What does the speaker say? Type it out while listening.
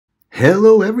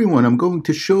Hello everyone, I'm going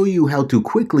to show you how to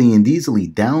quickly and easily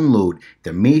download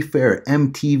the Mayfair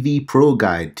MTV Pro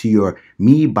Guide to your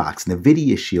Mi Box,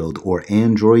 Nvidia Shield, or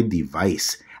Android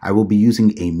device. I will be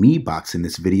using a Mi Box in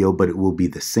this video, but it will be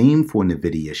the same for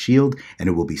Nvidia Shield, and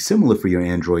it will be similar for your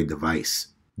Android device.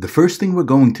 The first thing we're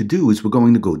going to do is we're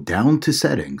going to go down to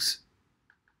Settings,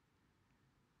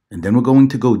 and then we're going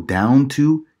to go down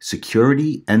to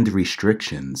Security and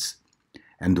Restrictions.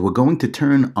 And we're going to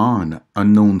turn on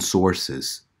unknown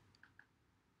sources.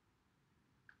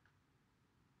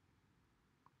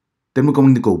 Then we're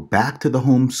going to go back to the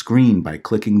home screen by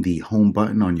clicking the home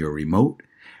button on your remote,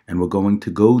 and we're going to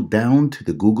go down to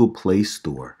the Google Play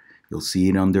Store. You'll see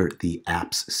it under the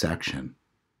Apps section.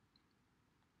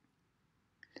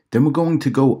 Then we're going to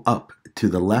go up to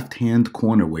the left-hand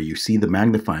corner where you see the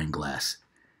magnifying glass.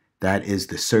 That is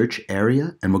the search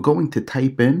area, and we're going to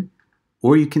type in,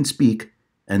 or you can speak,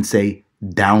 and say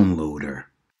Downloader.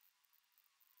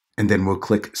 And then we'll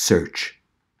click Search.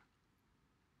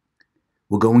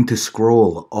 We're going to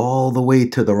scroll all the way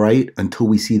to the right until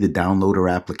we see the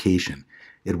Downloader application.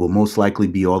 It will most likely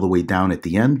be all the way down at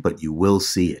the end, but you will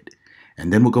see it.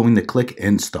 And then we're going to click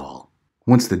Install.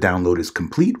 Once the download is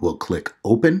complete, we'll click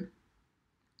Open.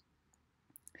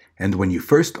 And when you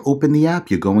first open the app,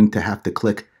 you're going to have to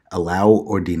click Allow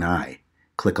or Deny.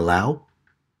 Click Allow.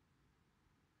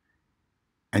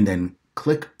 And then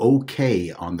click OK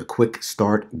on the Quick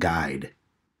Start Guide.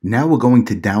 Now we're going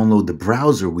to download the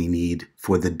browser we need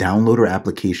for the downloader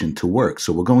application to work.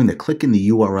 So we're going to click in the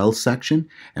URL section,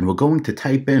 and we're going to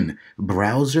type in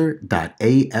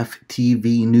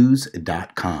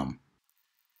browser.aftvnews.com.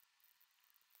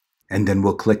 And then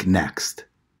we'll click Next.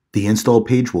 The install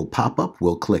page will pop up.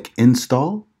 We'll click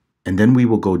Install, and then we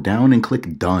will go down and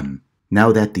click Done.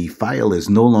 Now that the file is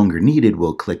no longer needed,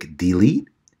 we'll click Delete,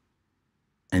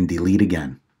 and delete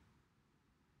again.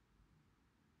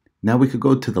 Now we could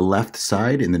go to the left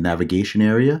side in the navigation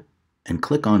area and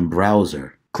click on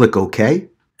Browser. Click OK,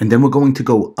 and then we're going to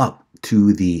go up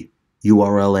to the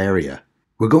URL area.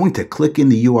 We're going to click in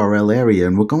the URL area,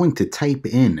 and we're going to type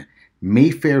in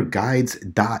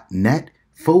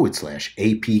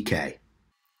mayfairguides.net/APK.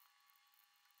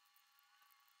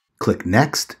 Click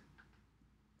Next,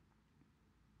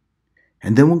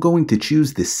 and then we're going to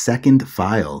choose the second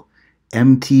file,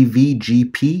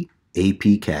 MTVGP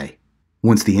APK.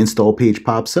 Once the install page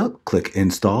pops up, click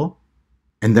Install,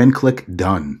 and then click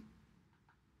Done.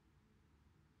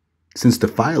 Since the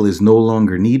file is no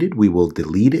longer needed, we will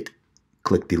delete it.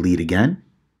 Click Delete again.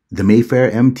 The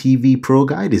Mayfair MTV Pro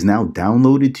Guide is now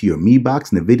downloaded to your Mi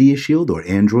Box, Nvidia Shield, or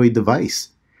Android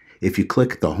device. If you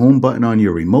click the home button on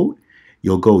your remote,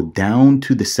 you'll go down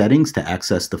to the settings to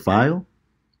access the file,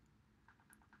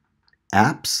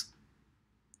 Apps,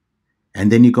 and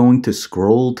then you're going to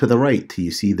scroll to the right till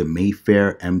you see the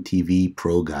Mayfair MTV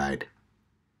Pro Guide.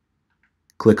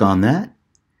 Click on that,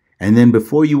 and then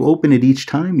before you open it each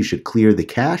time, you should clear the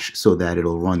cache so that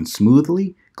it'll run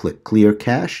smoothly. Click Clear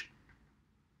Cache,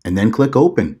 and then click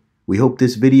Open. We hope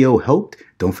this video helped.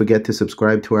 Don't forget to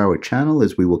subscribe to our channel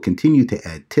as we will continue to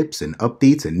add tips and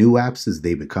updates and new apps as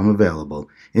they become available.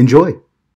 Enjoy!